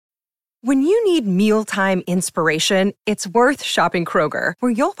When you need mealtime inspiration, it's worth shopping Kroger,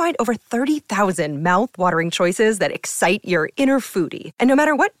 where you'll find over 30,000 mouth-watering choices that excite your inner foodie. And no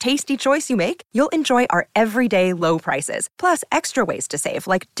matter what tasty choice you make, you'll enjoy our everyday low prices, plus extra ways to save,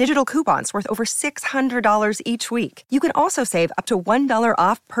 like digital coupons worth over $600 each week. You can also save up to $1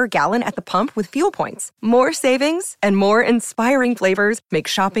 off per gallon at the pump with fuel points. More savings and more inspiring flavors make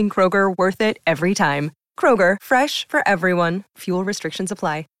shopping Kroger worth it every time. Kroger, fresh for everyone. Fuel restrictions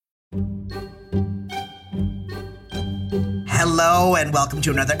apply. Hello and welcome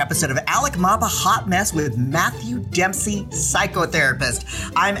to another episode of Alec Mapa Hot Mess with Matthew Dempsey,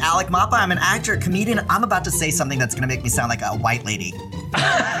 psychotherapist. I'm Alec Mapa. I'm an actor, comedian. I'm about to say something that's going to make me sound like a white lady.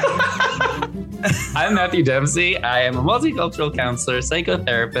 I'm Matthew Dempsey. I am a multicultural counselor,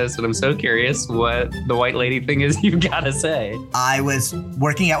 psychotherapist, and I'm so curious what the white lady thing is you've got to say. I was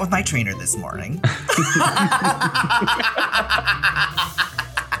working out with my trainer this morning.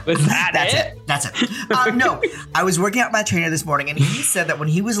 Was that That's it. No, I was working out with my trainer this morning, and he said that when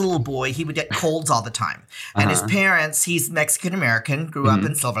he was a little boy, he would get colds all the time. And his parents, he's Mexican-American, grew up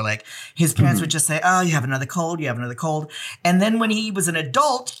in Silver Lake. His parents would just say, oh, you have another cold, you have another cold. And then when he was an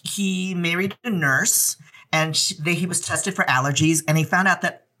adult, he married a nurse, and he was tested for allergies, and he found out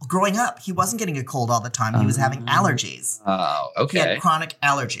that growing up, he wasn't getting a cold all the time. He was having allergies. Oh, okay. He had chronic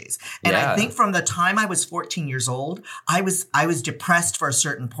allergies. And I think from the time I was 14 years old, I was depressed for a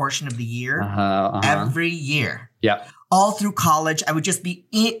certain portion of the year, every year. Yeah. All through college, I would just be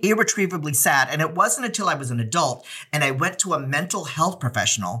irretrievably sad. And it wasn't until I was an adult and I went to a mental health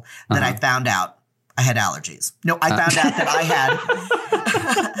professional that I found out I had allergies. No, I found out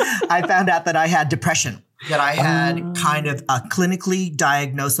that I had depression. That I had kind of a clinically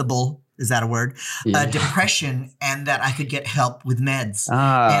diagnosable, is that a word? Depression, and that I could get help with meds.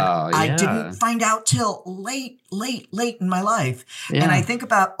 I didn't find out till late in my life. Yeah. And I think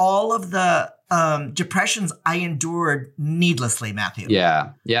about all of the depressions I endured needlessly, Matthew.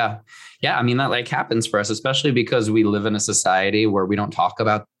 Yeah. I mean, that happens for us, especially because we live in a society where we don't talk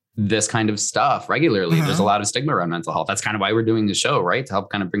about this kind of stuff regularly. There's a lot of stigma around mental health. That's kind of why we're doing the show, right? To help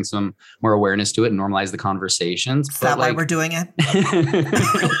kind of bring some more awareness to it and normalize the conversations. Is that why we're doing it?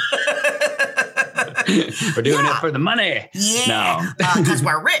 We're doing it for the money. Yeah. Because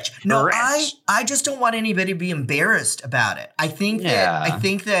we're rich. No, Rich. I just don't want anybody to be embarrassed about it. I think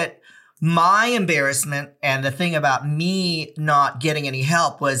that my embarrassment and the thing about me not getting any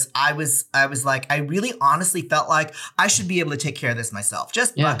help was I was like, I really honestly felt like I should be able to take care of this myself.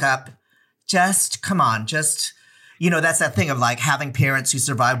 Just buck up. Just come on. Just, that's that thing of having parents who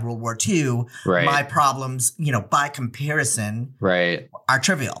survived World War II. Right. My problems, by comparison, are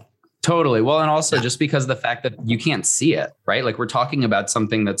trivial. Totally. Well, and also just because of the fact that you can't see it, right? We're talking about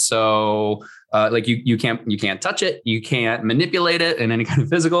something that's so you can't touch it. You can't manipulate it in any kind of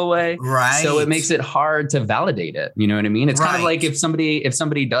physical way. Right. So it makes it hard to validate it. You know what I mean? It's kind of like if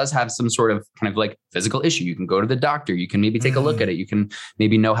somebody does have some sort of kind of physical issue, you can go to the doctor. You can maybe take a look at it. You can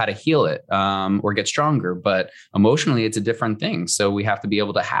maybe know how to heal it or get stronger. But emotionally, it's a different thing. So we have to be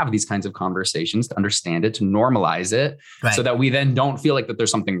able to have these kinds of conversations to understand it, to normalize it, so that we then don't feel like that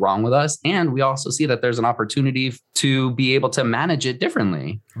there's something wrong with us. And we also see that there's an opportunity to be able to manage it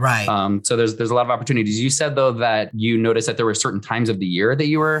differently. Right. So there's a lot of opportunities. You said, though, that you noticed that there were certain times of the year that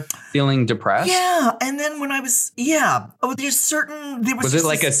you were feeling depressed. Yeah. And then when I was, was it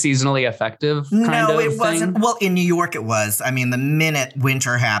a seasonally affective kind of No, it thing? wasn't. Well, in New York, it was. I mean, the minute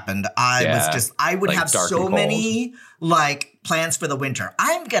winter happened, I would have so many plans for the winter.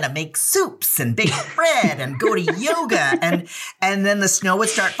 I'm going to make soups and bake bread and go to yoga. And then the snow would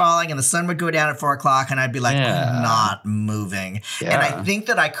start falling and the sun would go down at 4:00 and I'd be like, I'm not moving. Yeah. And I think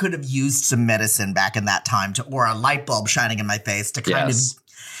that I could have used some medicine back in that time or a light bulb shining in my face to kind of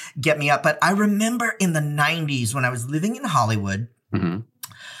get me up. But I remember in the 90s when I was living in Hollywood,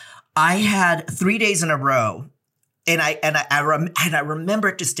 I had 3 days in a row and I remember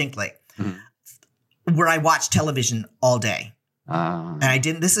it distinctly. Where I watched television all day, and I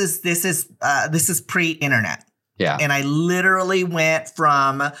didn't. This is pre-internet. Yeah. And I literally went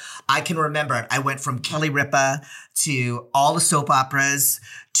from. I can remember it. I went from Kelly Ripa to all the soap operas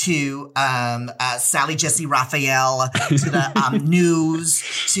to Sally Jesse Raphael to the news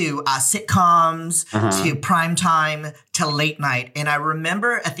to sitcoms to primetime to late night. And I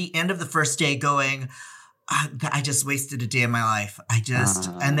remember at the end of the first day going, I just wasted a day of my life.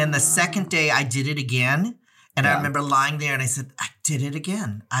 And then the second day I did it again. And I remember lying there and I said, I did it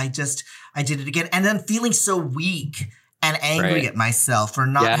again. I did it again. And then feeling so weak and angry at myself for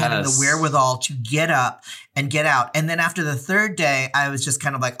not having the wherewithal to get up and get out. And then after the third day, I was just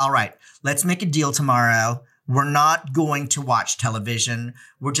kind of like, all right, let's make a deal tomorrow. we're not going to watch television.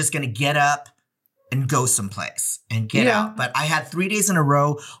 We're just going to get up and go someplace and get out. But I had 3 days in a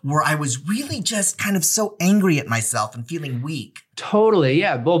row where I was really just kind of so angry at myself and feeling weak. Totally.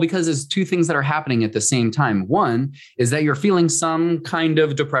 Yeah. Well, because there's two things that are happening at the same time. One is that you're feeling some kind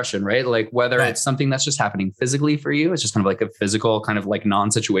of depression, right? Like whether it's something that's just happening physically for you, it's just kind of like a physical kind of like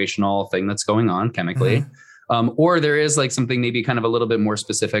non-situational thing that's going on chemically. Mm-hmm. Or there is like something maybe kind of a little bit more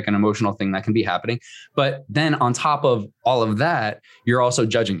specific, an emotional thing that can be happening. But then on top of all of that, you're also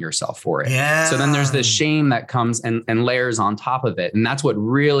judging yourself for it. Yeah. So then there's this shame that comes and layers on top of it. And that's what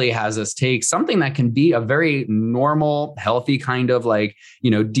really has us take something that can be a very normal, healthy kind of like,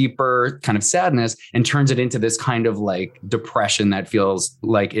 deeper kind of sadness and turns it into this kind of like depression that feels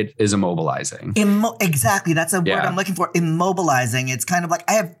like it is immobilizing. Exactly. That's a word I'm looking for. Immobilizing. It's kind of like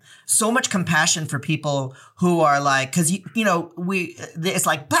I have so much compassion for people who are like, because it's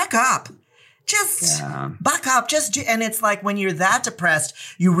like back up, just back up, and it's like when you're that depressed,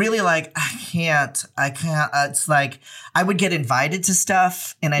 you really like I can't. It's like I would get invited to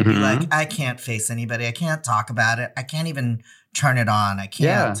stuff, and I'd be like, I can't face anybody, I can't talk about it, I can't even turn it on, I can't.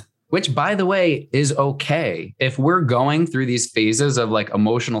 Yeah. Which, by the way, is okay. If we're going through these phases of like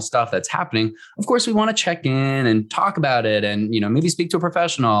emotional stuff that's happening, of course, we want to check in and talk about it and, maybe speak to a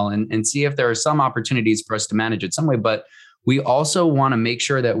professional and see if there are some opportunities for us to manage it some way. But we also want to make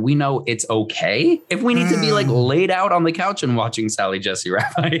sure that we know it's okay if we need to be like laid out on the couch and watching Sally Jessy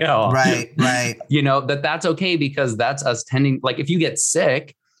Raphael. Right. That's okay because that's us tending, like if you get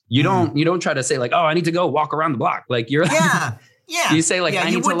sick, you don't try to say like, oh, I need to go walk around the block. Like you're Yeah. You say like, I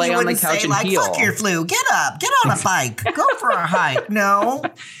need to lay on the couch and heal. Fuck your flu. Get up. Get on a bike. Go for a hike. No,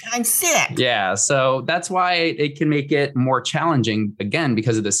 I'm sick. Yeah. So that's why it can make it more challenging, again,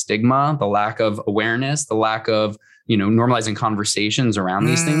 because of the stigma, the lack of awareness, the lack of, normalizing conversations around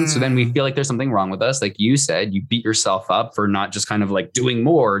these things. So then we feel like there's something wrong with us. Like you said, you beat yourself up for not just kind of like doing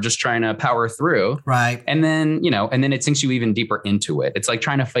more, just trying to power through. Right. And then, and then it sinks you even deeper into it. It's like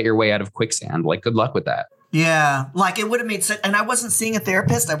trying to fight your way out of quicksand. Like, good luck with that. Yeah, like it would have made sense. And I wasn't seeing a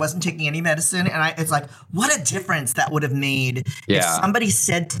therapist. I wasn't taking any medicine. And it's like, what a difference that would have made if somebody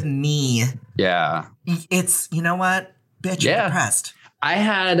said to me, it's, you know what, bitch, you're depressed. I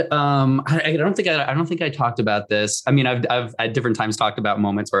had, I don't think I talked about this. I mean, I've at different times talked about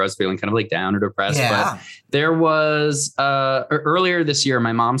moments where I was feeling kind of like down or depressed, but there was, earlier this year,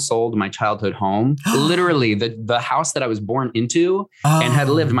 my mom sold my childhood home, literally the house that I was born into and had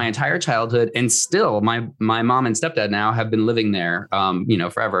lived my entire childhood. And still my mom and stepdad now have been living there,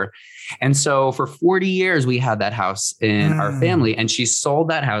 forever. And so for 40 years, we had that house in our family, and she sold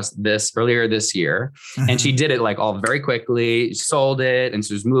that house earlier this year. And she did it like all very quickly, sold it, and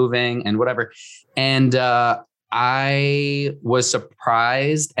she was moving and whatever. And I was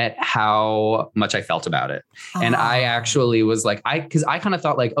surprised at how much I felt about it. And I actually was like, because I kind of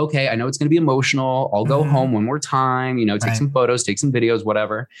thought like, okay, I know it's going to be emotional. I'll go home one more time, take some photos, take some videos,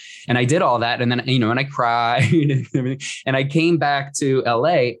 whatever. And I did all that. And then, and I cried and everything. And I came back to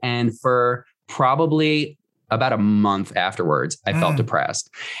LA, and for probably about a month afterwards, I felt depressed.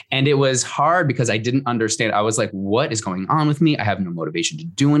 And it was hard because I didn't understand. I was like, what is going on with me? I have no motivation to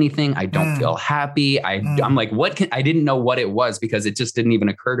do anything. I don't feel happy. I'm like, I didn't know what it was, because it just didn't even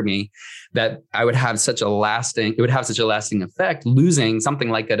occur to me that it would have such a lasting effect, losing something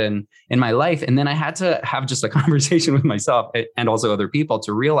like that in my life. And then I had to have just a conversation with myself and also other people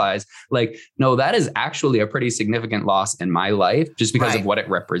to realize like, no, that is actually a pretty significant loss in my life just because of what it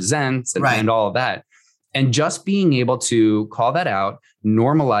represents and all of that. And just being able to call that out,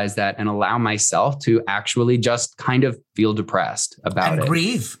 normalize that, and allow myself to actually just kind of feel depressed about it.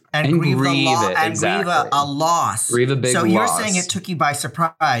 Grieve a loss. Grieve a big loss. So you're saying it took you by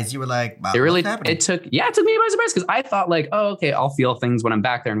surprise. You were like, wow, it took me by surprise, because I thought like, oh, okay, I'll feel things when I'm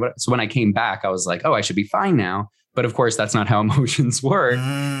back there. So when I came back, I was like, oh, I should be fine now. But of course, that's not how emotions work.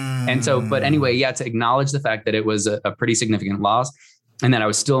 And so, but anyway, to acknowledge the fact that it was a pretty significant loss. And then I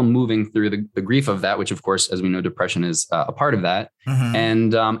was still moving through the grief of that, which of course, as we know, depression is a part of that.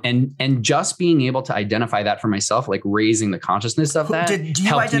 And just being able to identify that for myself, like raising the consciousness of that, do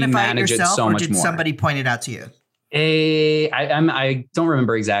you identify it yourself, or did somebody point it out to you? I don't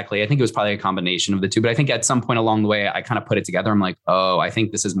remember exactly. I think it was probably a combination of the two, but I think at some point along the way, I kind of put it together. I'm like, oh, I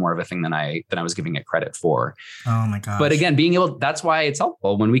think this is more of a thing than I was giving it credit for. Oh my gosh. But again, that's why it's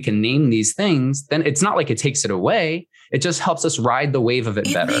helpful when we can name these things. Then it's not like it takes it away. It just helps us ride the wave of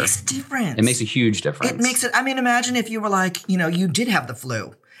it better. It makes a difference. It makes a huge difference. I mean, imagine if you were like, you did have the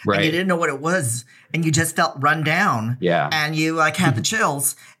flu. Right. And you didn't know what it was, and you just felt run down. Yeah. And you like had the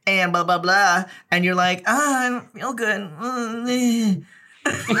chills and blah, blah, blah. And you're like, I don't feel good.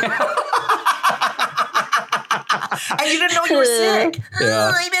 And you didn't know you were sick.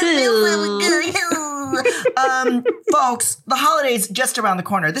 Yeah. I didn't feel so good. Folks, the holidays just around the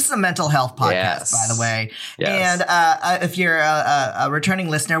corner. This is a mental health podcast, by the way. Yes. And if you're a returning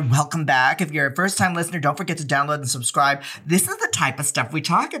listener, welcome back. If you're a first-time listener, don't forget to download and subscribe. This is the type of stuff we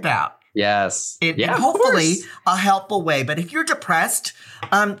talk about. Yes. In hopefully a helpful way. But if you're depressed,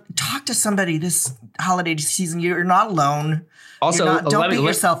 talk to somebody this holiday season. You're not alone. Also, don't beat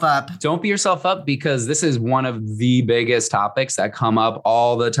yourself up. Don't beat yourself up, because this is one of the biggest topics that come up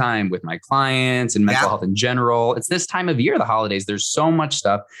all the time with my clients and mental health in general. It's this time of year, the holidays. There's so much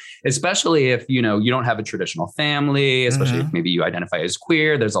stuff, especially if, you don't have a traditional family, especially if maybe you identify as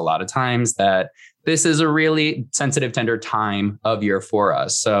queer. There's a lot of times that this is a really sensitive, tender time of year for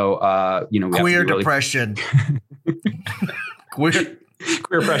us. So, we queer depression. Queer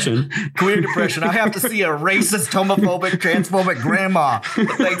depression. Queer depression. I have to see a racist, homophobic, transphobic grandma at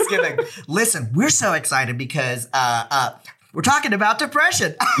Thanksgiving. Listen, we're so excited because we're talking about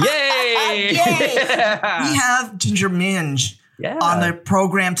depression. Yay! Yay! We have Ginger Minge on the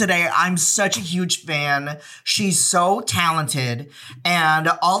program today. I'm such a huge fan. She's so talented. And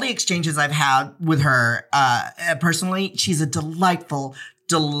all the exchanges I've had with her personally, she's a delightful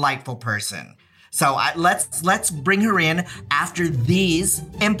person. So let's bring her in after these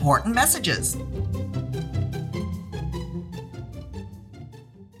important messages.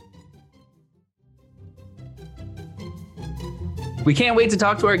 We can't wait to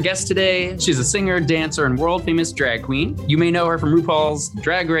talk to our guest today. She's a singer, dancer, and world famous drag queen. You may know her from RuPaul's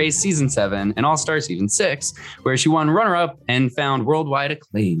Drag Race Season 7 and All Star Season 6, where she won runner-up and found worldwide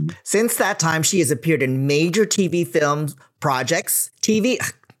acclaim. Since that time, she has appeared in major TV film projects,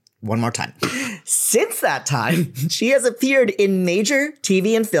 One more time. Since that time, she has appeared in major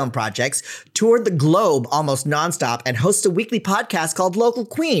TV and film projects, toured the globe almost nonstop, and hosts a weekly podcast called Local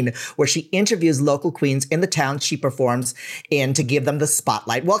Queen, where she interviews local queens in the towns she performs in to give them the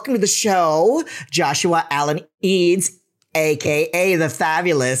spotlight. Welcome to the show, Joshua Allen Eads, a.k.a. the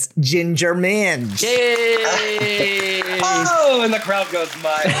fabulous Ginger Minge. Yay! Oh, and the crowd goes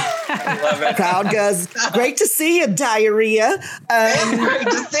mild. I love it. Crowd goes, great to see you, diarrhea. Great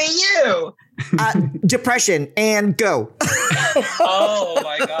to see you. Depression, and go. Oh,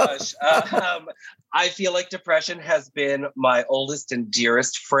 my gosh. I feel like depression has been my oldest and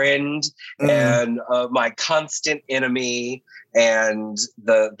dearest friend and my constant enemy and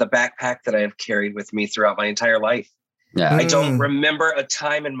the backpack that I have carried with me throughout my entire life. Yeah. I don't remember a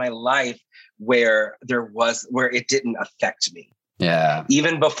time in my life where it didn't affect me. Yeah.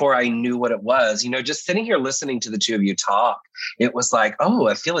 Even before I knew what it was, just sitting here listening to the two of you talk, it was like, oh,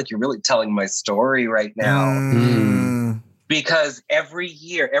 I feel like you're really telling my story right now. Because every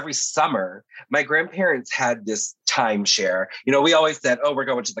summer, my grandparents had this timeshare. We always said, oh, we're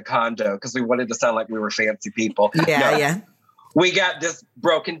going to the condo because we wanted to sound like we were fancy people. Yeah. We got this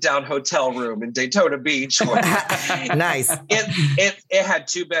broken down hotel room in Daytona Beach. Nice. It had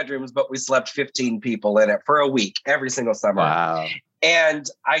 2 bedrooms, but we slept 15 people in it for a week every single summer. Wow. And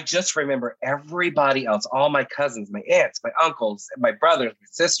I just remember everybody else, all my cousins, my aunts, my uncles, my brothers, my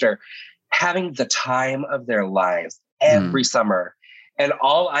sister, having the time of their lives every summer. And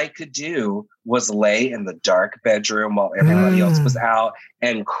all I could do was lay in the dark bedroom while everybody else was out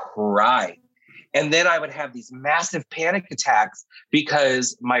and cry. And then I would have these massive panic attacks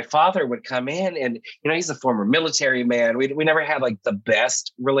because my father would come in and, he's a former military man. We never had like the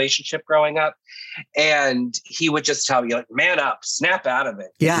best relationship growing up. And he would just tell me, like, man up, snap out of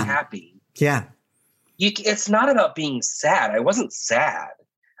it. Yeah. Be happy. Yeah. It's not about being sad. I wasn't sad.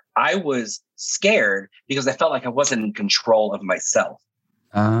 I was scared because I felt like I wasn't in control of myself.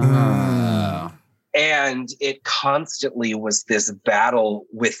 Oh. And it constantly was this battle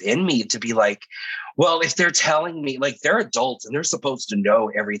within me to be like, well, if they're telling me, like, they're adults and they're supposed to know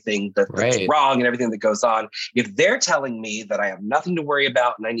everything that's wrong and everything that goes on. If they're telling me that I have nothing to worry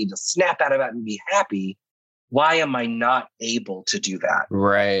about and I need to snap out of it and be happy, why am I not able to do that?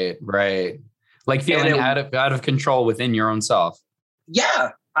 Right. Like feeling out of control within your own self. Yeah.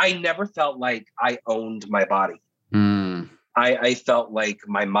 I never felt like I owned my body. I felt like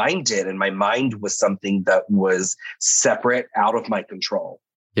my mind did, and my mind was something that was separate, out of my control.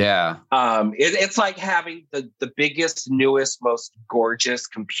 Yeah. It's like having the biggest, newest, most gorgeous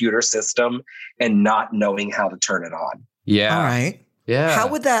computer system and not knowing how to turn it on. Yeah. All right. Yeah. How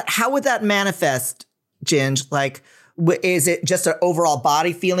would that manifest, Ginge? Like, is it just an overall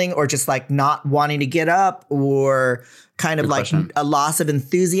body feeling, or just like not wanting to get up, or kind of like a loss of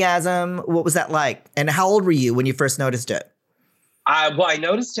enthusiasm? What was that like? And how old were you when you first noticed it? I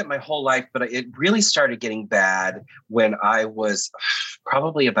noticed it my whole life, but it really started getting bad when I was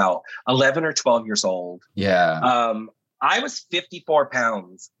probably about 11 or 12 years old. Yeah. I was 54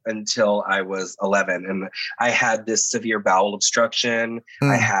 pounds until I was 11, and I had this severe bowel obstruction.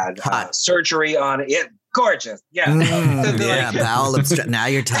 I had surgery on it. Gorgeous. Yeah. Bowel obstruction. Now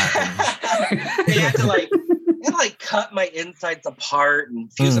you're talking. They had to cut my insides apart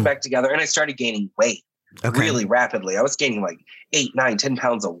and fuse them back together. And I started gaining weight really rapidly. I was gaining like 8, 9, 10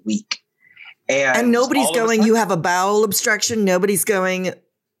 pounds a week. And nobody's going, you have a bowel obstruction. Nobody's going,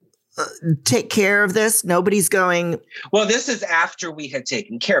 take care of this. Nobody's going. Well, this is after we had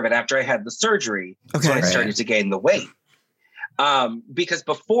taken care of it. After I had the surgery, that's when I started to gain the weight. Because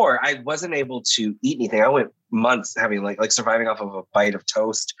before I wasn't able to eat anything. I went months having like surviving off of a bite of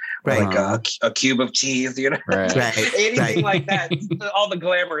toast, or like a cube of cheese, anything like that. All the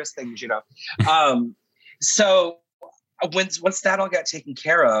glamorous things, So once that all got taken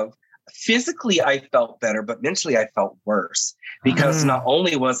care of, physically I felt better, but mentally I felt worse because not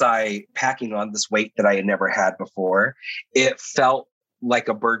only was I packing on this weight that I had never had before, it felt like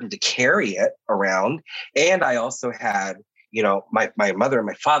a burden to carry it around. And I also had, my mother and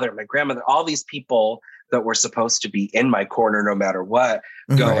my father and my grandmother, all these people that were supposed to be in my corner no matter what,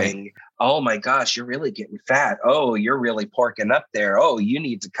 going, oh my gosh, you're really getting fat. Oh, you're really porking up there. Oh, you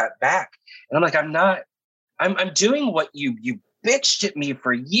need to cut back. And I'm like, I'm doing what you bitched at me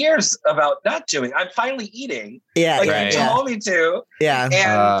for years about not doing. I'm finally eating. Yeah. You told me to. Yeah.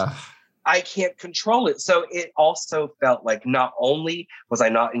 And I can't control it. So it also felt like not only was I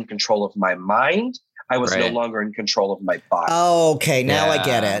not in control of my mind, I was no longer in control of my body. Oh, okay. Now I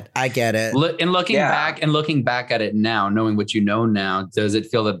get it. Looking back at it now, knowing what you know now, does it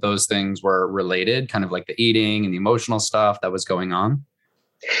feel that those things were related, kind of like the eating and the emotional stuff that was going on?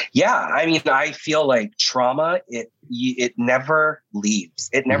 Yeah. I mean, I feel like trauma, it never leaves.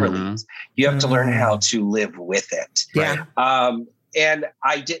 It never leaves. You have to learn how to live with it. Yeah. And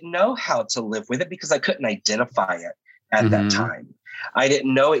I didn't know how to live with it because I couldn't identify it at that time. I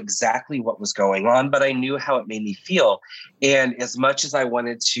didn't know exactly what was going on, but I knew how it made me feel. And as much as I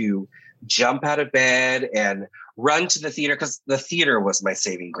wanted to jump out of bed and run to the theater, because the theater was my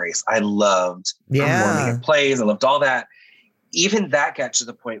saving grace. I loved performing at plays. I loved all that. Even that got to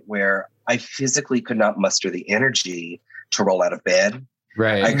the point where I physically could not muster the energy to roll out of bed.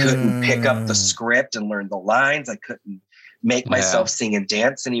 Right. I couldn't pick up the script and learn the lines. I couldn't make myself sing and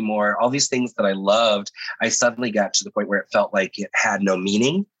dance anymore. All these things that I loved, I suddenly got to the point where it felt like it had no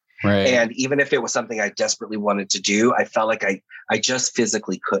meaning. Right. And even if it was something I desperately wanted to do, I felt like I just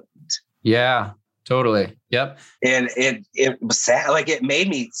physically couldn't. Yeah, totally. Yep. And it was sad. Like it made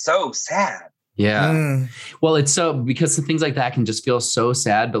me so sad. Yeah. Well, it's so, because things like that can just feel so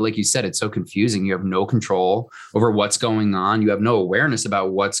sad. But like you said, it's so confusing. You have no control over what's going on. You have no awareness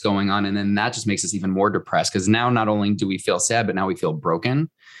about what's going on. And then that just makes us even more depressed, because now not only do we feel sad, but now we feel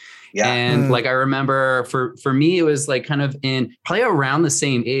broken. Yeah. And like, I remember for me, it was like kind of in probably around the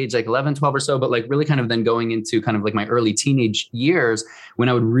same age, like 11, 12 or so, but like really kind of then going into kind of like my early teenage years when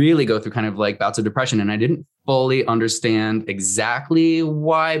I would really go through kind of like bouts of depression. And I didn't fully understand exactly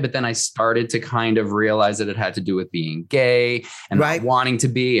why, but then I started to kind of realize that it had to do with being gay and not wanting to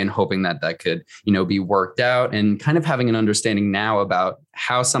be, and hoping that that could, be worked out, and kind of having an understanding now about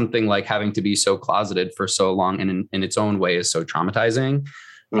how something like having to be so closeted for so long and in its own way is so traumatizing.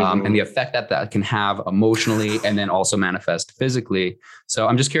 And the effect that can have emotionally and then also manifest physically. So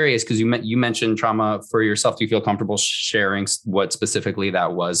I'm just curious, because you mentioned trauma for yourself. Do you feel comfortable sharing what specifically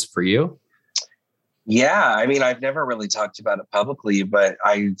that was for you? Yeah. I mean, I've never really talked about it publicly, but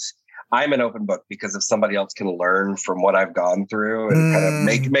I'm an open book, because if somebody else can learn from what I've gone through and kind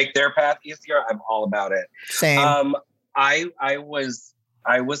of make their path easier, I'm all about it. Same. I was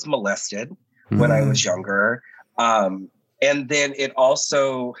molested when I was younger. And then it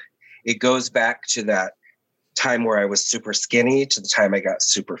goes back to that time where I was super skinny to the time I got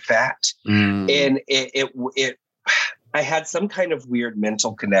super fat. And I had some kind of weird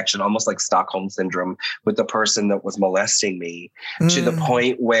mental connection, almost like Stockholm syndrome, with the person that was molesting me, to the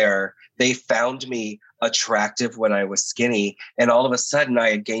point where they found me attractive when I was skinny. And all of a sudden I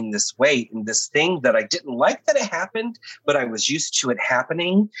had gained this weight, and this thing that I didn't like that it happened, but I was used to it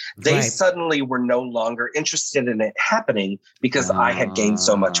happening. They suddenly were no longer interested in it happening because I had gained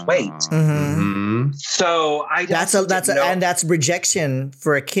so much weight. So that's rejection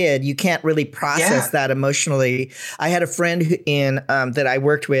for a kid. You can't really process that emotionally. I had a friend that I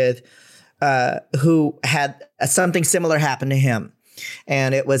worked with who had something similar happen to him.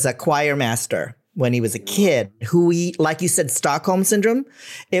 And it was a choir master. when he was a kid, who he, like you said, Stockholm syndrome.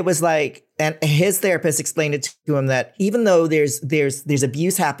 It was like, and his therapist explained it to him that even though there's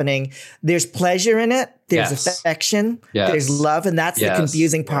abuse happening, there's pleasure in it, there's affection, there's love, and that's the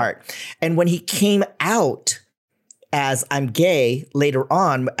confusing part. And when he came out as I'm gay later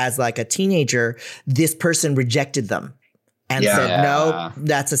on, as like a teenager, this person rejected them. And said, no,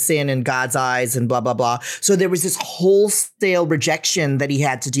 that's a sin in God's eyes and blah, blah, blah. So there was this wholesale rejection that he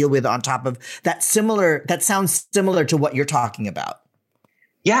had to deal with on top of that sounds similar to what you're talking about.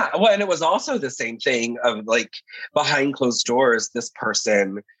 Yeah. Well, and it was also the same thing of like behind closed doors, this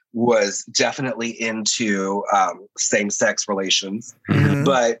person was definitely into same-sex relations,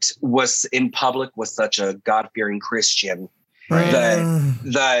 but was in public was such a God-fearing Christian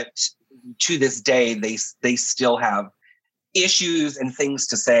that to this day, they still have issues and things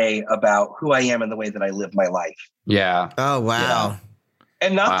to say about who I am and the way that I live my life. Yeah. Oh, wow. Yeah.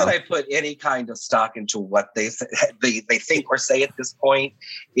 And not that I put any kind of stock into what they think or say at this point.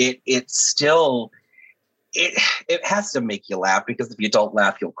 It has to make you laugh, because if you don't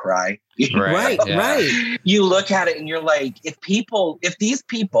laugh, you'll cry. Right. You look at it and you're like, if these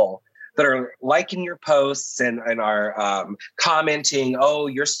people that are liking your posts and are commenting, oh,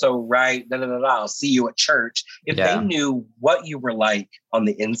 you're so right, I'll see you at church. If they knew what you were like on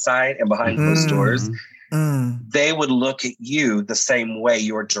the inside and behind closed doors, they would look at you the same way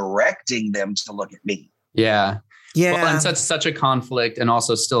you're directing them to look at me. Yeah. Yeah. Well, and such a conflict, and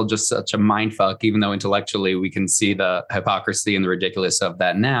also still just such a mind fuck, even though intellectually we can see the hypocrisy and the ridiculous of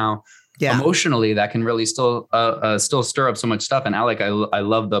that now. Yeah. Emotionally, that can really still stir up so much stuff. And Alec, I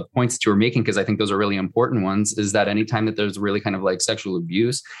love the points that you were making, because I think those are really important ones, is that anytime that there's really kind of like sexual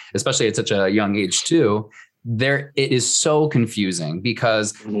abuse, especially at such a young age too, it is so confusing,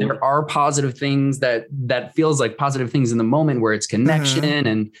 because there are positive things that feels like positive things in the moment, where it's connection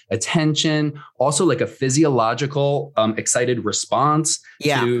and attention, also like a physiological excited response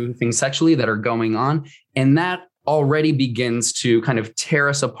to things sexually that are going on. And that already begins to kind of tear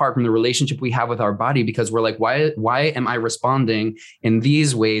us apart from the relationship we have with our body, because we're like, why am I responding in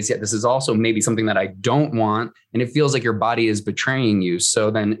these ways? Yet this is also maybe something that I don't want. And it feels like your body is betraying you. So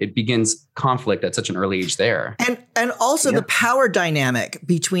then it begins conflict at such an early age there. And also the power dynamic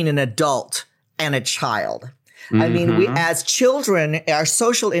between an adult and a child. I mean, we, as children, our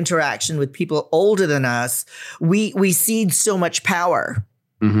social interaction with people older than us, we cede so much power.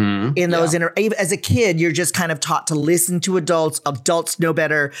 In those as a kid, you're just kind of taught to listen to adults. Adults know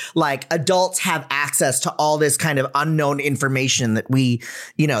better. Like, adults have access to all this kind of unknown information that we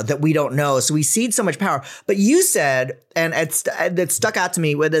don't know. So we cede so much power. But you said, and that stuck out to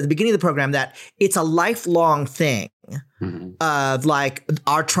me at the beginning of the program, that it's a lifelong thing. Of like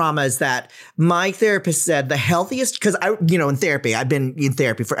our traumas, that my therapist said the healthiest, because in therapy, I've been in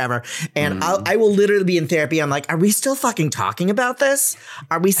therapy forever, and I will literally be in therapy. I'm like, are we still fucking talking about this?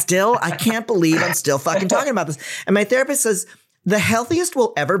 I can't believe I'm still fucking talking about this. And my therapist says the healthiest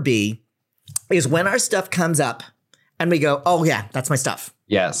we'll ever be is when our stuff comes up and we go, oh yeah, that's my stuff.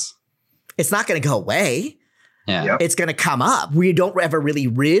 Yes. It's not going to go away. Yeah. Yep. It's going to come up. We don't ever really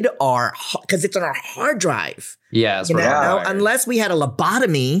rid because it's on our hard drive. Yeah. Unless we had a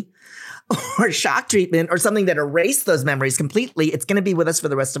lobotomy or shock treatment or something that erased those memories completely, it's going to be with us for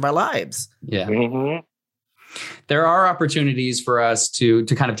the rest of our lives. Yeah. There are opportunities for us to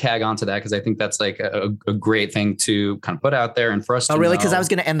kind of tag onto that, because I think that's like a great thing to kind of put out there and for us to really? Because I was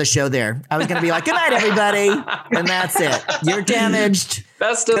going to end the show there. I was going to be like, good night, everybody. And that's it. You're damaged.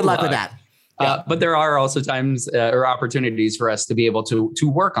 Best of luck. Good luck with that. But there are also times or opportunities for us to be able to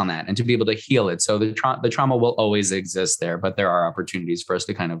work on that and to be able to heal it. So the trauma will always exist there, but there are opportunities for us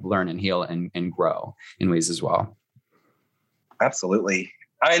to kind of learn and heal and grow in ways as well. Absolutely.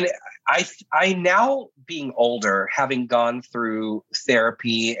 I now, being older, having gone through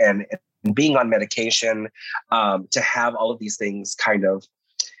therapy and being on medication, to have all of these things kind of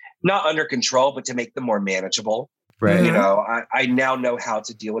not under control, but to make them more manageable. Right. I now know how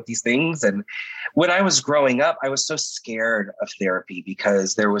to deal with these things. And when I was growing up, I was so scared of therapy,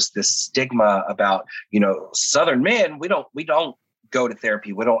 because there was this stigma about, Southern men, we don't go to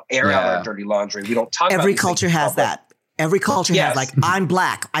therapy. We don't air out our dirty laundry. We don't talk about Every culture has that. Every culture has, like, I'm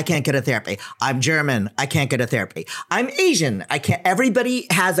Black, I can't get a therapy. I'm German, I can't get a therapy. I'm Asian, I can't. Everybody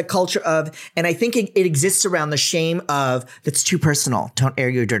has a culture of, and I think it exists around the shame of, that's too personal. Don't air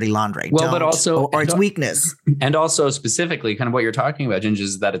your dirty laundry. Well, but also, or it's weakness. And also specifically, kind of what you're talking about, Ginger,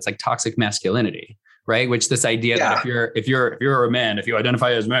 is that it's like toxic masculinity, right? Which this idea that if you're a man, if you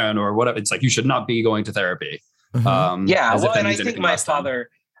identify as man or whatever, it's like you should not be going to therapy. And I think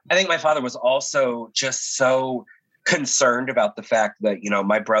my father was also just so concerned about the fact that,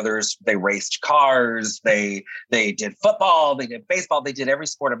 my brothers, they raced cars, they did football, they did baseball, they did every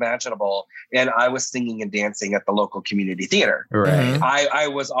sport imaginable. And I was singing and dancing at the local community theater. Right. I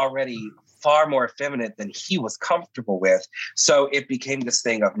was already far more effeminate than he was comfortable with. So it became this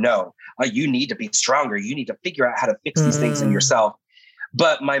thing of, no, you need to be stronger. You need to figure out how to fix these things in yourself.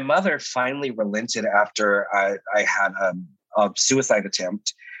 But my mother finally relented after I had a suicide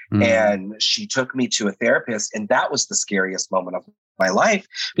attempt. And she took me to a therapist. And that was the scariest moment of my life,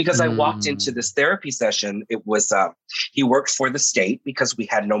 because I walked into this therapy session. It was, he worked for the state because we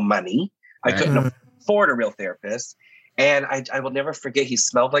had no money. I couldn't afford a real therapist. And I will never forget, he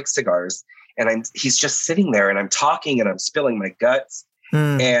smelled like cigars. And he's just sitting there, and I'm talking and I'm spilling my guts.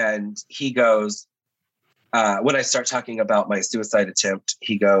 And he goes, when I start talking about my suicide attempt,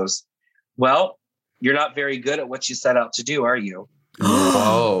 he goes, well, you're not very good at what you set out to do, are you?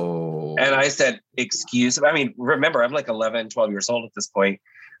 Whoa. And I said, excuse me. I mean, remember, I'm like 11, 12 years old at this point.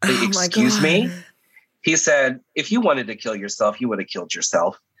 Excuse me? He said, if you wanted to kill yourself, you would have killed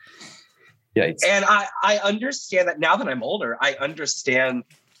yourself. Yikes. And I understand that now that I'm older. I understand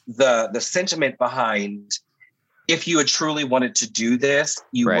the sentiment behind, if you had truly wanted to do this,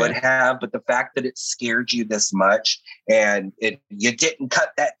 you would have. But the fact that it scared you this much and you didn't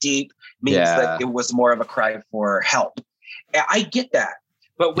cut that deep means that it was more of a cry for help. I get that.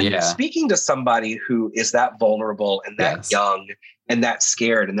 But when you're speaking to somebody who is that vulnerable and that young and that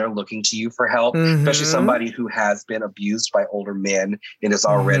scared, and they're looking to you for help, especially somebody who has been abused by older men and is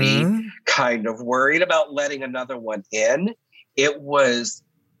already kind of worried about letting another one in, it was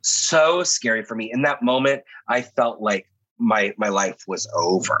so scary for me. In that moment, I felt like my life was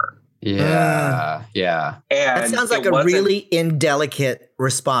over. Yeah. And that sounds like a really indelicate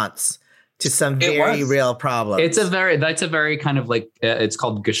response to some very real problem. That's a very kind of like, it's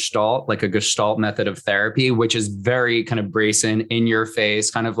called Gestalt, like a Gestalt method of therapy, which is very kind of brazen, in your face,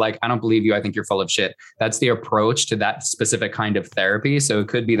 kind of like, I don't believe you, I think you're full of shit. That's the approach to that specific kind of therapy. So it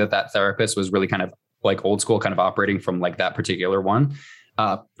could be that therapist was really kind of like old school, kind of operating from like that particular one.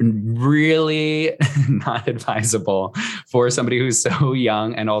 Really not advisable for somebody who's so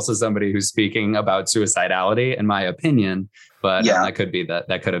young, and also somebody who's speaking about suicidality, in my opinion. But that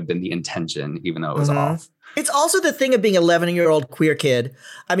could have been the intention, even though it was off. It's also the thing of being an 11-year-old queer kid.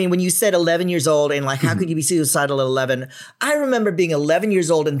 I mean, when you said 11 years old and like, how could you be suicidal at 11? I remember being 11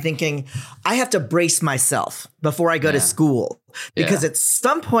 years old and thinking, I have to brace myself before I go to school, because at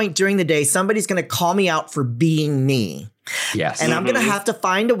some point during the day, somebody's going to call me out for being me. Yes. And I'm going to have to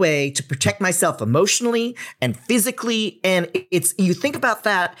find a way to protect myself emotionally and physically. And you think about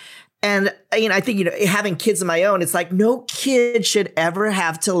that. And I think, having kids of my own, it's like no kid should ever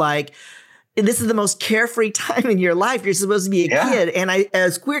have to like, this is the most carefree time in your life. You're supposed to be a kid. And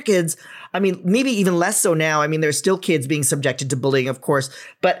as queer kids, I mean, maybe even less so now. I mean, there's still kids being subjected to bullying, of course.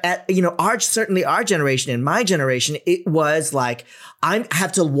 But certainly our generation and my generation, it was like, I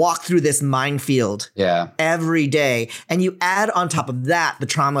have to walk through this minefield every day. And you add on top of that the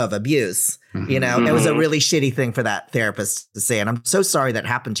trauma of abuse. It was a really shitty thing for that therapist to say. And I'm so sorry that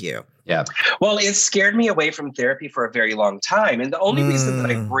happened to you. Yeah. Well, it scared me away from therapy for a very long time. And the only reason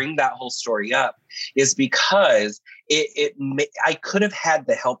that I bring that whole story up is because I could have had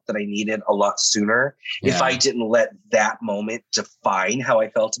the help that I needed a lot sooner if I didn't let that moment define how I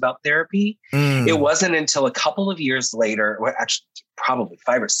felt about therapy. It wasn't until a couple of years later, well, actually probably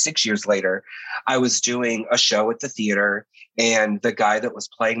 5 or 6 years later, I was doing a show at the theater, and the guy that was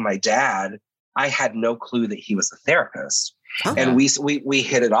playing my dad, I had no clue that he was a therapist. Okay. And we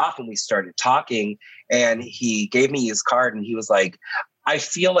hit it off, and we started talking, and he gave me his card, and he was like, I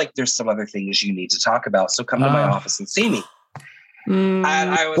feel like there's some other things you need to talk about, so come to my office and see me. And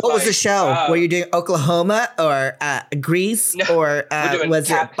I was what was the show? Were you doing Oklahoma or Grease, or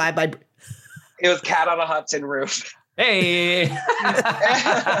was it Bye Bye? It was Cat on a Hot Tin Roof. Hey.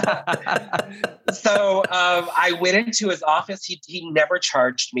 So I went into his office. He never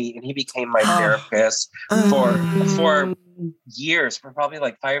charged me, and he became my therapist for years, for probably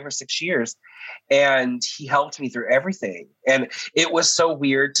like 5 or 6 years. And he helped me through everything. And it was so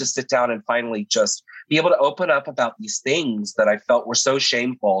weird to sit down and finally just be able to open up about these things that I felt were so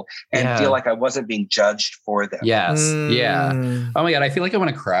shameful, and feel like I wasn't being judged for them. Yes. Yeah. Oh my God. I feel like I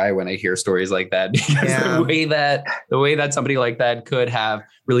want to cry when I hear stories like that, because the way that somebody like that could have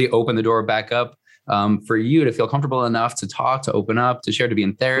really opened the door back up for you to feel comfortable enough to talk, to open up, to share, to be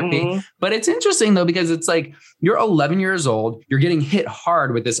in therapy. But it's interesting though, because it's like, you're 11 years old, you're getting hit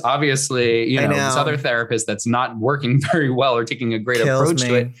hard with this, obviously, this other therapist that's not working very well or taking a great approach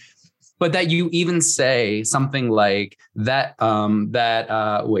to it. But that you even say something like that,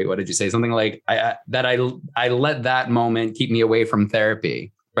 wait, what did you say? Something like I let that moment keep me away from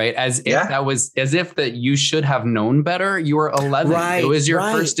therapy. Right. As if that you should have known better. You were 11. Right, it was your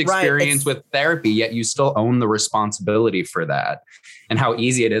first experience with therapy, yet you still own the responsibility for that. And how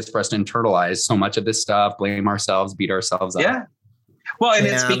easy it is for us to internalize so much of this stuff, blame ourselves, beat ourselves up. Yeah. Well, and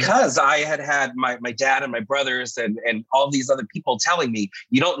it's because I had my dad and my brothers and all these other people telling me,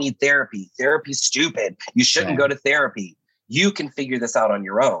 you don't need therapy. Therapy's stupid. You shouldn't go to therapy. You can figure this out on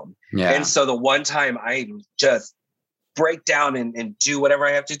your own. Yeah. And so the one time I just break down and do whatever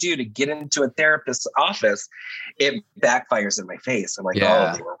I have to do to get into a therapist's office, it backfires in my face. I'm like,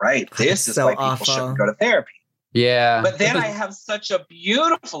 oh, they were right. This is why people shouldn't go to therapy. Yeah. But then I have such a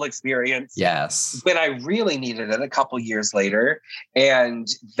beautiful experience. Yes. When I really needed it a couple years later. And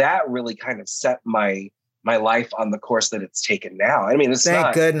that really kind of set my life on the course that it's taken now. I mean,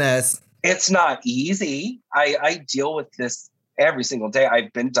 thank goodness. It's not easy. I deal with this every single day.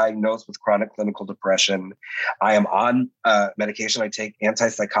 I've been diagnosed with chronic clinical depression. I am on medication. I take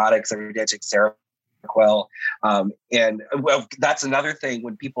antipsychotics every day. I take Seroquel. And well, that's another thing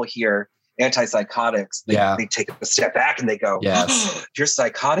when people hear antipsychotics, they take a step back and they go, oh, you're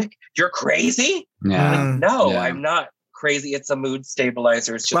psychotic? You're crazy? Yeah. Like, no, I'm not crazy. It's a mood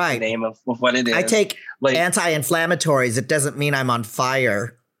stabilizer. It's just the name of what it is. I take anti-inflammatories. It doesn't mean I'm on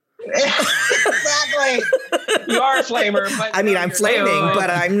fire. Exactly. You are a flamer. But I mean, I'm flaming, but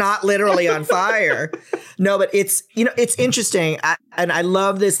I'm not literally on fire. No, but it's interesting. And I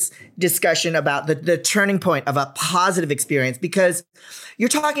love this discussion about the turning point of a positive experience, because you're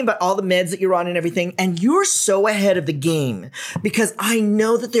talking about all the meds that you're on and everything. And you're so ahead of the game, because I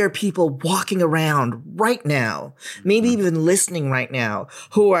know that there are people walking around right now, maybe even listening right now,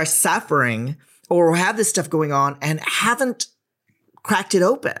 who are suffering or have this stuff going on and haven't cracked it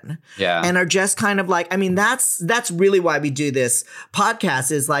open. Yeah. And are just kind of like, I mean, that's really why we do this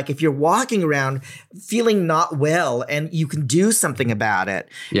podcast, is like, if you're walking around feeling not well and you can do something about it.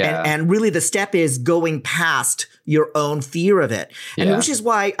 Yeah. And really the step is going past your own fear of it. And which is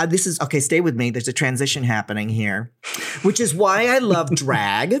why stay with me. There's a transition happening here, which is why I love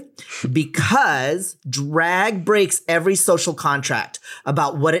drag, because drag breaks every social contract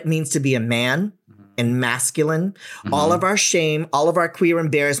about what it means to be a man and masculine, all of our shame, all of our queer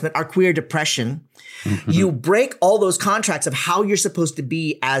embarrassment, our queer depression. You break all those contracts of how you're supposed to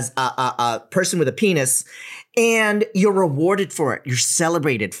be as a person with a penis, and you're rewarded for it. You're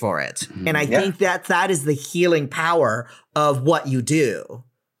celebrated for it. And I think that is the healing power of what you do.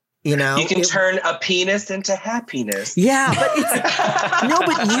 You know, you can turn a penis into happiness. Yeah, but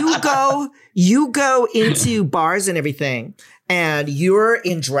you go into bars and everything, and you're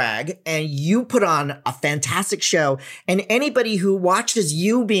in drag and you put on a fantastic show, and anybody who watches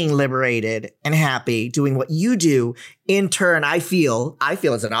you being liberated and happy doing what you do, in turn, I feel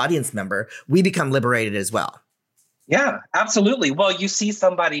as an audience member, we become liberated as well. Yeah, absolutely. Well, you see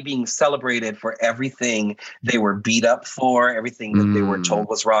somebody being celebrated for everything they were beat up for, everything that they were told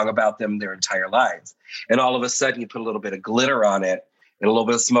was wrong about them their entire lives. And all of a sudden you put a little bit of glitter on it and a little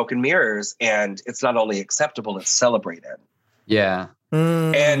bit of smoke and mirrors, and it's not only acceptable, it's celebrated. Yeah.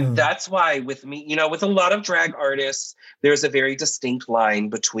 And that's why with me, you know, with a lot of drag artists, there's a very distinct line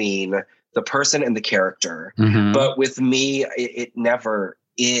between the person and the character. But with me, it never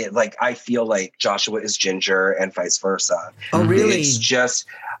like, I feel like Joshua is Ginger and vice versa. Oh, really? It's just,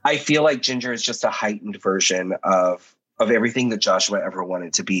 I feel like Ginger is just a heightened version of everything that Joshua ever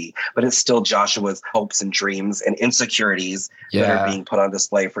wanted to be, but it's still Joshua's hopes and dreams and insecurities that are being put on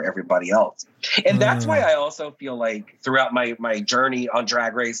display for everybody else. And that's why I also feel like throughout my journey on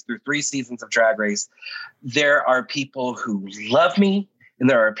Drag Race, through 3 seasons of Drag Race, there are people who love me and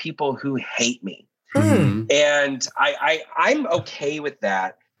there are people who hate me. And I'm okay with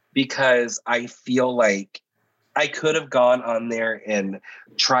that, because I feel like I could have gone on there and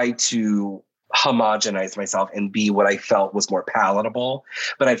tried to homogenize myself and be what I felt was more palatable.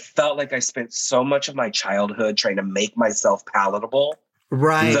 But I felt like I spent so much of my childhood trying to make myself palatable.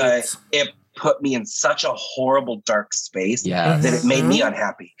 Right. That it put me in such a horrible, dark space that it made me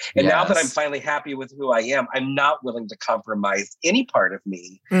unhappy. And now that I'm finally happy with who I am, I'm not willing to compromise any part of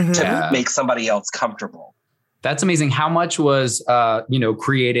me to make somebody else comfortable. That's amazing. How much was,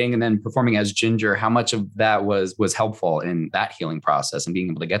 creating and then performing as Ginger, how much of that was helpful in that healing process and being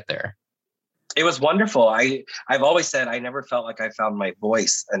able to get there? It was wonderful. I've always said I never felt like I found my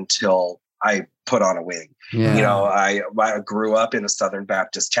voice until I put on a wig. Yeah. You know, I grew up in a Southern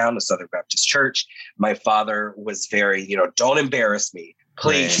Baptist town, a Southern Baptist church. My father was very, don't embarrass me.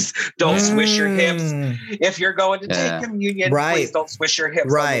 Please don't swish your hips. If you're going to take communion, please don't swish your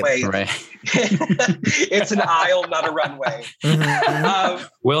hips on the way. Right. It's an aisle, not a runway.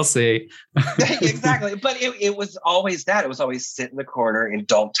 We'll see. Exactly. But it was always that. It was always sit in the corner and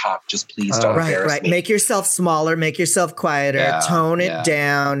don't talk. Just please don't embarrass me. Make yourself smaller, make yourself quieter, tone it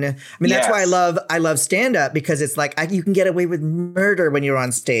down. I mean, that's why I love stand-up, because it's like you can get away with murder when you're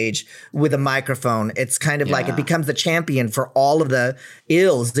on stage with a microphone. It's kind of like it becomes the champion for all of the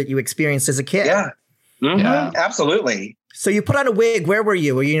ills that you experienced as a kid. Yeah. Mm-hmm. Yeah. Absolutely. So you put on a wig. Where were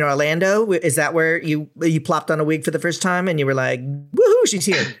you? Were you in Orlando? Is that where you plopped on a wig for the first time and you were like, woohoo, she's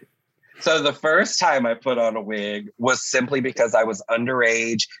here? So the first time I put on a wig was simply because I was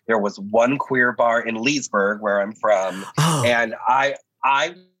underage. There was one queer bar in Leesburg, where I'm from. And I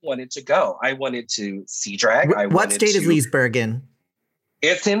wanted to go. I wanted to see drag. What state is Leesburg in?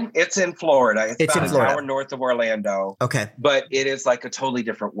 It's in Florida. It's about an hour north of Orlando. Okay. But it is like a totally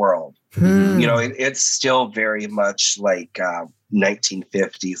different world. You know, it's still very much like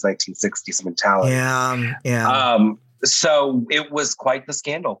 1950s, 1960s mentality. Yeah. So it was quite the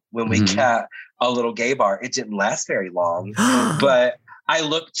scandal when we got a little gay bar. It didn't last very long, but I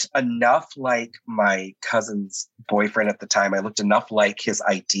looked enough like my cousin's boyfriend at the time. I looked enough like his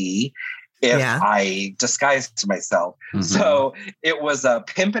ID if I disguised myself. So it was a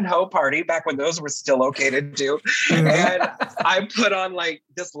pimp and hoe party back when those were still okay to do. And I put on like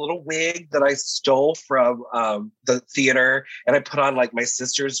this little wig that I stole from the theater. And I put on like my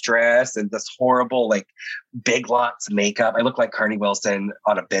sister's dress and this horrible like Big Lots makeup. I looked like Carney Wilson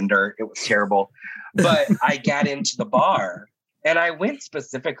on a bender. It was terrible. But I got into the bar and I went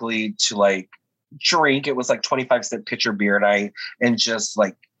specifically to like drink. It was like 25-cent pitcher beer night and just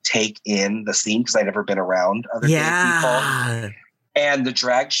like take in the scene because I'd never been around other gay people. And the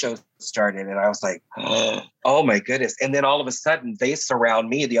drag show started and I was like, oh my goodness. And then all of a sudden they surround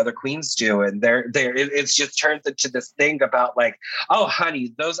me, the other queens do. And it's just turned into this thing about like, oh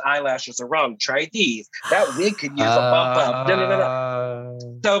honey, those eyelashes are wrong. Try these. That wig could use a bump up.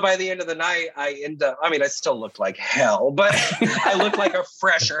 So by the end of the night, I still look like hell, but I look like a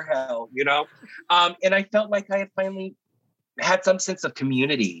fresher hell, you know? And I felt like I had finally had some sense of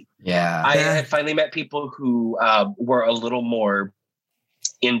community. Yeah. I had finally met people who were a little more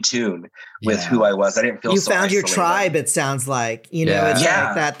in tune with who I was. I didn't feel you so found isolated. your tribe, it sounds like. You know, it's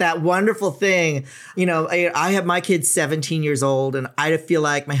like that wonderful thing. You know, I have my kids 17 years old and I feel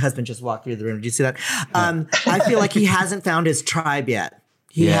like my husband just walked through the room. Did you see that? I feel like he hasn't found his tribe yet.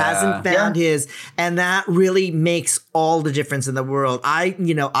 He hasn't found his, and that really makes all the difference in the world.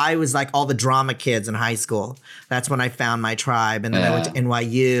 I was like all the drama kids in high school. That's when I found my tribe. And then I went to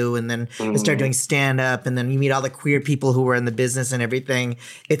NYU and then I started doing stand up, and then you meet all the queer people who were in the business and everything.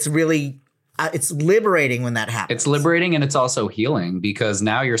 It's really, it's liberating when that happens. It's liberating and it's also healing because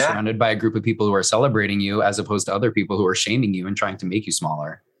now you're surrounded by a group of people who are celebrating you as opposed to other people who are shaming you and trying to make you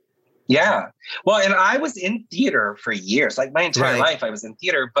smaller. Yeah. Well, and I was in theater for years, like my entire life I was in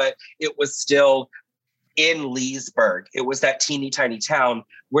theater, but it was still in Leesburg. It was that teeny tiny town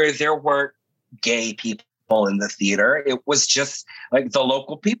where there weren't gay people in the theater. It was just like the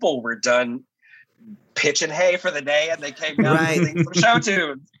local people were done pitching hay for the day and they came down and sing some show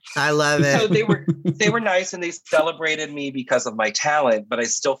tunes. I love it. So they were nice and they celebrated me because of my talent, but I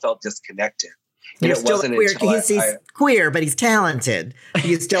still felt disconnected. You're still queer. He's queer, but he's talented.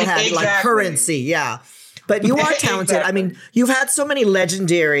 You still have like currency. Yeah. But you are talented. I mean, you've had so many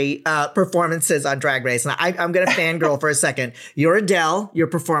legendary performances on Drag Race. And I'm going to fangirl for a second. You're Adele. Your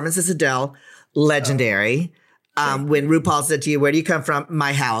performance is Adele. Legendary. When RuPaul said to you, where do you come from?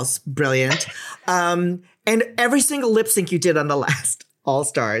 My house. Brilliant. And every single lip sync you did on the last All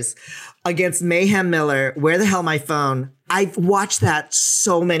Stars against Mayhem Miller, Where the Hell My Phone? I've watched that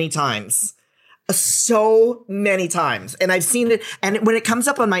so many times. So many times. And I've seen it. And when it comes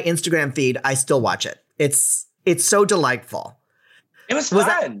up on my Instagram feed, I still watch it. It's so delightful. It was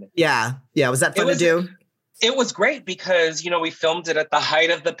fun. Yeah. Was that fun to do? It was great because, we filmed it at the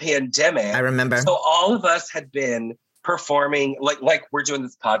height of the pandemic. I remember. So all of us had been performing like we're doing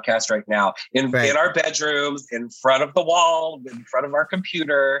this podcast right now in our bedrooms, in front of the wall, in front of our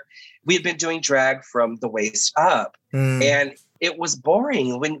computer. We had been doing drag from the waist up. And it was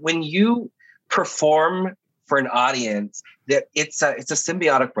boring. When you perform for an audience, that it's a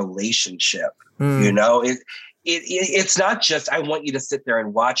symbiotic relationship. It's not just I want you to sit there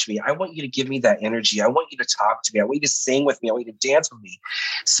and watch me. I want you to give me that energy. I want you to talk to me. I want you to sing with me. I want you to dance with me.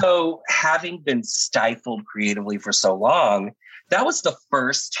 So having been stifled creatively for so long, that was the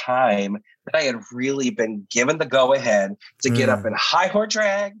first time that I had really been given the go ahead to get up in high horse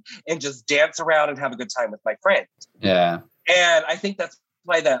drag and just dance around and have a good time with my friends. Yeah. And I think that's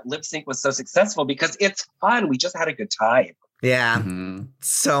why that lip sync was so successful, because it's fun. We just had a good time. Yeah. Mm-hmm.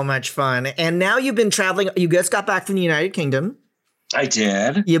 So much fun. And now you've been traveling. You just got back from the United Kingdom. I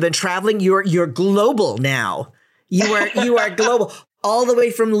did. You've been traveling. You're global now. You are global all the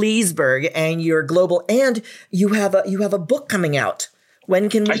way from Leesburg, and you're global. And you have a book coming out. When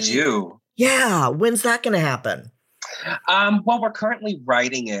can we? I do. Yeah. When's that going to happen? Well, we're currently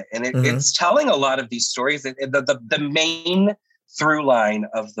writing it, and it's telling a lot of these stories. The main through line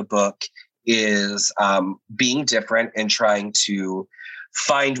of the book is being different and trying to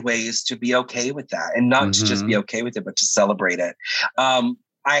find ways to be okay with that, and not to just be okay with it, but to celebrate it.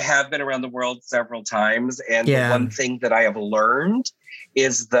 I have been around the world several times, and the one thing that I have learned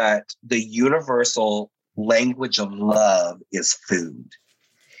is that the universal language of love is food.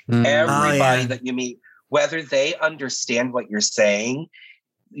 Everybody that you meet, whether they understand what you're saying,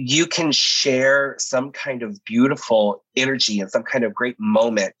 you can share some kind of beautiful energy and some kind of great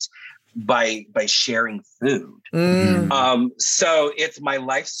moment by sharing food. So it's my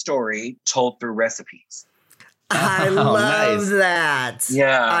life story told through recipes. I love that.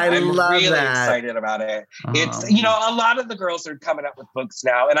 Yeah, I'm love really that. excited about it. It's, a lot of the girls are coming up with books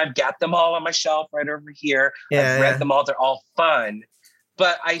now, and I've got them all on my shelf right over here. I've read them all. They're all fun.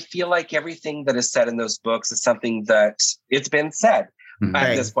 But I feel like everything that is said in those books is something that it's been said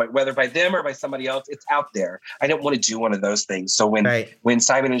at this point, whether by them or by somebody else, it's out there. I didn't want to do one of those things. So when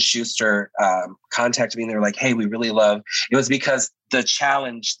Simon & Schuster contacted me and they were like, hey, we really love, it was because the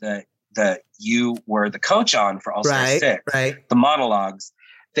challenge that you were the coach on for All Star 6, the monologues,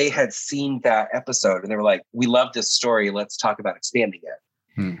 they had seen that episode and they were like, we love this story. Let's talk about expanding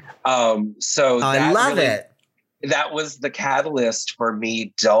it. I love it. That was the catalyst for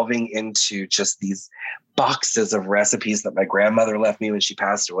me delving into just these boxes of recipes that my grandmother left me when she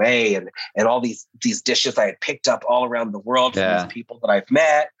passed away, and all these dishes I had picked up all around the world from these people that I've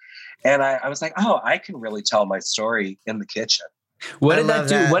met. And I was like, oh, I can really tell my story in the kitchen. What did that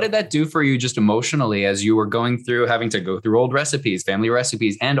do? What did that do for you just emotionally as you were going through, having to go through old recipes, family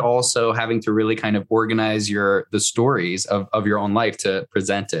recipes, and also having to really kind of organize the stories of your own life to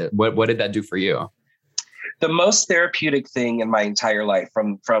present it? What did that do for you? The most therapeutic thing in my entire life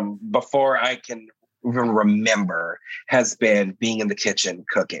from before I can even remember has been being in the kitchen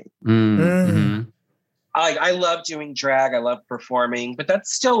cooking. I love doing drag. I love performing, but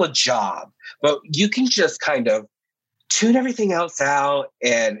that's still a job. But you can just kind of tune everything else out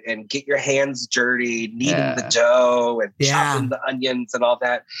and get your hands dirty, kneading the dough and chopping the onions and all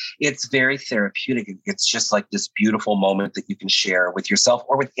that. It's very therapeutic. It's just like this beautiful moment that you can share with yourself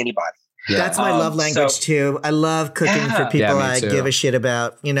or with anybody. Yeah. That's my love language too. I love cooking for people I give a shit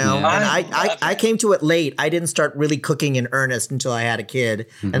about, And I came to it late. I didn't start really cooking in earnest until I had a kid.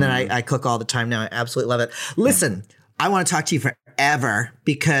 And then I cook all the time now. I absolutely love it. Listen, I want to talk to you forever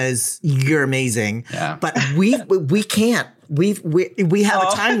because you're amazing. Yeah. But we can't. We have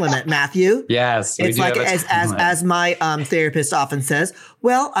a time limit, Matthew. Yes. It's like as my therapist often says,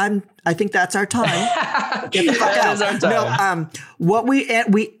 well, I think that's our time. Get the fuck out. Is our time. No,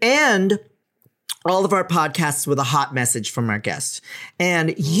 we end all of our podcasts with a hot message from our guests.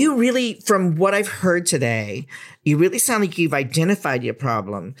 And you really, from what I've heard today, you really sound like you've identified your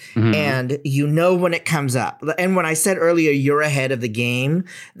problem and you know when it comes up. And when I said earlier, you're ahead of the game,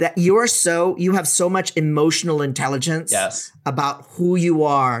 that you have so much emotional intelligence about who you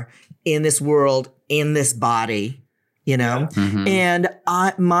are in this world, in this body, And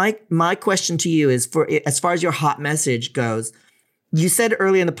my question to you is, as far as your hot message goes, you said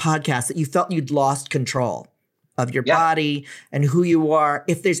earlier in the podcast that you felt you'd lost control of your body and who you are.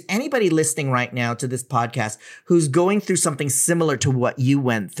 If there's anybody listening right now to this podcast who's going through something similar to what you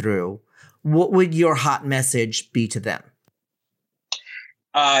went through, what would your hot message be to them?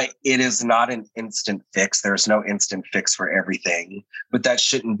 It is not an instant fix. There's no instant fix for everything, but that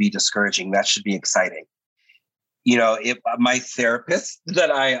shouldn't be discouraging. That should be exciting. If my therapist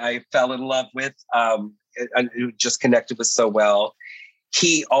that I fell in love with, and just connected with so well,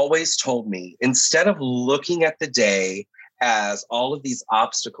 he always told me, instead of looking at the day as all of these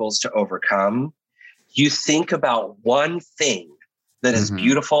obstacles to overcome, you think about one thing that is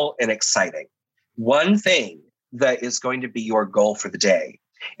beautiful and exciting, one thing that is going to be your goal for the day.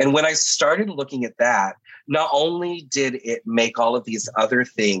 And when I started looking at that, not only did it make all of these other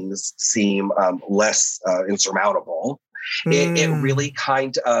things seem less insurmountable, it really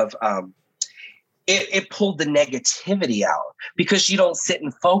kind of it pulled the negativity out, because you don't sit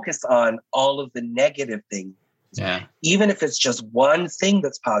and focus on all of the negative things Yeah. Even if it's just one thing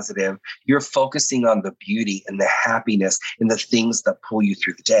that's positive, you're focusing on the beauty and the happiness and the things that pull you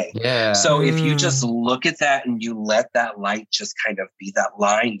through the day. Yeah. So if you just look at that and you let that light just kind of be that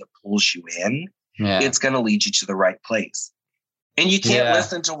line that pulls you in, it's going to lead you to the right place. And you can't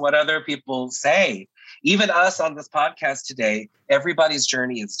listen to what other people say. Even us on this podcast today, everybody's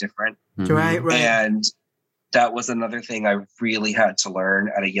journey is different. Mm-hmm. Right. And that was another thing I really had to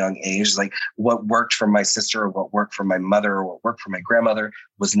learn at a young age. Like what worked for my sister or what worked for my mother or what worked for my grandmother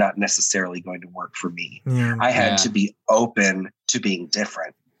was not necessarily going to work for me. Yeah. I had to be open to being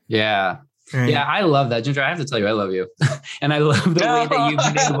different. Yeah. Right. Yeah, I love that, Ginger. I have to tell you, I love you. And I love the way that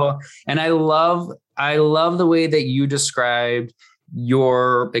you've been able, and I love the way that you described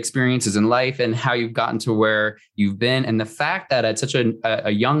your experiences in life and how you've gotten to where you've been. And the fact that at such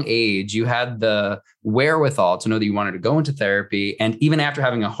a young age, you had the wherewithal to know that you wanted to go into therapy. And even after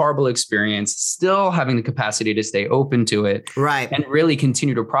having a horrible experience, still having the capacity to stay open to it. Right. And really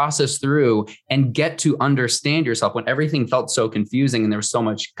continue to process through and get to understand yourself when everything felt so confusing and there was so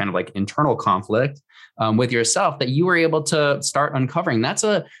much kind of like internal conflict with yourself that you were able to start uncovering. That's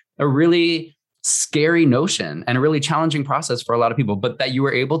a really scary notion and a really challenging process for a lot of people, but that you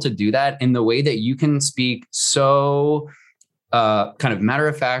were able to do that in the way that you can speak so kind of matter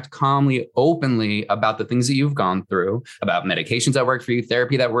of fact, calmly, openly about the things that you've gone through, about medications that work for you,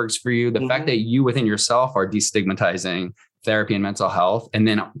 therapy that works for you, the fact that you within yourself are destigmatizing therapy and mental health and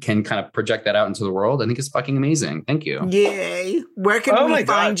then can kind of project that out into the world. I think it's fucking amazing. Thank you. Yay. Where can we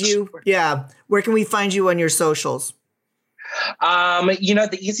find you? Yeah. Where can we find you on your socials?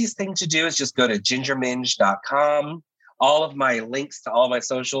 The easiest thing to do is just go to gingerminge.com. All of my links to all my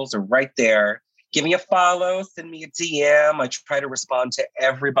socials are right there. Give me a follow, send me a DM. I try to respond to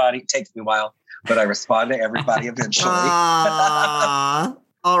everybody. It takes me a while, but I respond to everybody eventually.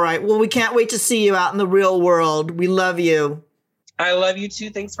 All right. Well, we can't wait to see you out in the real world. We love you. I love you too.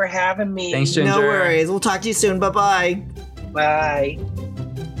 Thanks for having me. Thanks, Ginger. No worries. We'll talk to you soon. Bye-bye. Bye.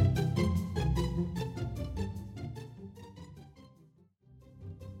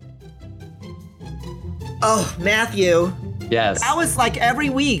 Oh, Matthew. Yes. That was like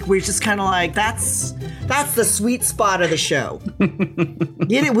every week. We're just kind of like, that's the sweet spot of the show.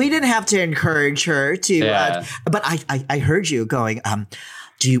 We didn't have to encourage her to, but I heard you going,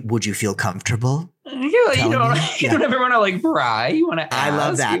 would you feel comfortable? You don't ever want to like pry. You want to ask.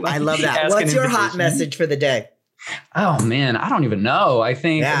 I love that. What's your hot message for the day? Oh man, I don't even know. I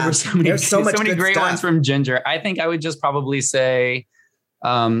think there's so many great ones from Ginger. I think I would just probably say,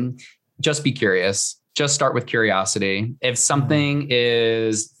 just be curious. Just start with curiosity. If something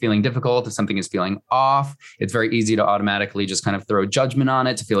is feeling difficult, if something is feeling off, it's very easy to automatically just kind of throw judgment on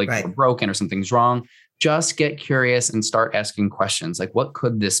it, to feel like you're broken or something's wrong. Just get curious and start asking questions like, what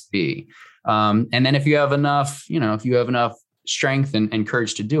could this be? And then if you have enough, strength and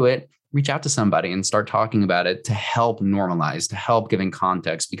courage to do it, reach out to somebody and start talking about it to help normalize, to help giving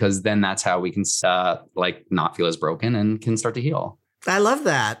context, because then that's how we can not feel as broken and can start to heal. I love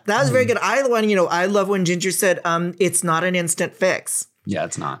that. That was very good. I love when Ginger said, it's not an instant fix. Yeah,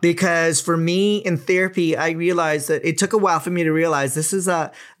 it's not. Because for me in therapy, I realized that it took a while for me to realize this is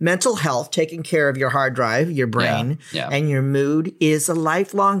mental health, taking care of your hard drive, your brain, and your mood is a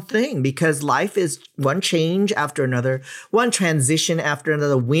lifelong thing, because life is one change after another, one transition after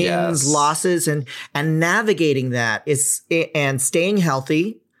another, wins, losses, and navigating that and staying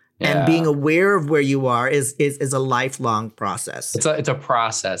healthy. Yeah. And being aware of where you are is a lifelong process. It's a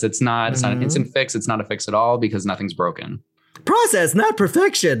process. It's not an instant fix. It's not a fix at all, because nothing's broken. Process, not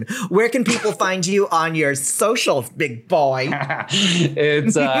perfection. Where can people find you on your socials, big boy?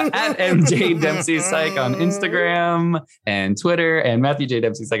 It's at MJ Dempsey Psych on Instagram and Twitter, and Matthew J.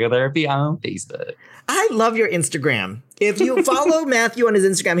 Dempsey Psychotherapy on Facebook. I love your Instagram. If you follow Matthew on his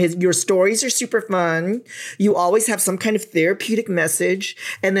Instagram, your stories are super fun. You always have some kind of therapeutic message.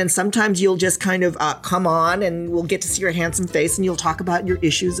 And then sometimes you'll just kind of come on and we'll get to see your handsome face and you'll talk about your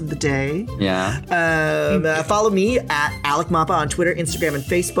issues of the day. Yeah. Follow me at Alec Mapa on Twitter, Instagram, and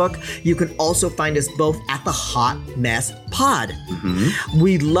Facebook. You can also find us both at the Hot Mess Pod. Mm-hmm.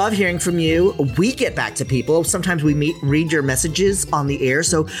 We love hearing from you. We get back to people. Sometimes we read your messages on the air.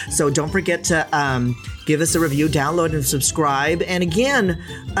 So don't forget to give us a review, download, and subscribe. And again,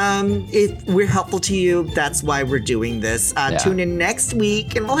 if we're helpful to you, that's why we're doing this. Tune in next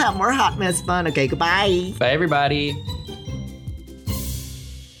week and we'll have more Hot Mess fun. Okay, goodbye. Bye, everybody.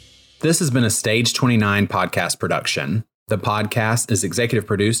 This has been a Stage 29 podcast production. The podcast is executive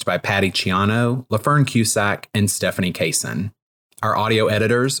produced by Patty Ciano, LaFern Cusack, and Stephanie Kaysen. Our audio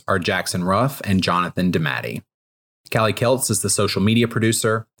editors are Jackson Ruff and Jonathan DeMatti. Callie Keltz is the social media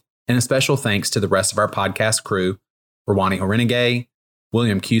producer. And a special thanks to the rest of our podcast crew, Rwani Horenegay,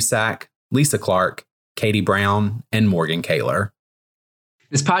 William Cusack, Lisa Clark, Katie Brown, and Morgan Kaler.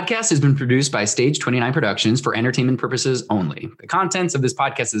 This podcast has been produced by Stage 29 Productions for entertainment purposes only. The contents of this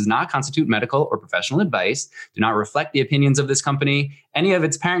podcast does not constitute medical or professional advice, do not reflect the opinions of this company, any of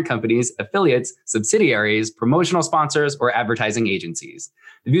its parent companies, affiliates, subsidiaries, promotional sponsors, or advertising agencies.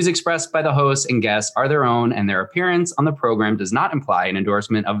 The views expressed by the hosts and guests are their own, and their appearance on the program does not imply an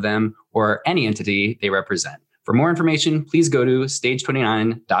endorsement of them or any entity they represent. For more information, please go to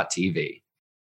stage29.tv.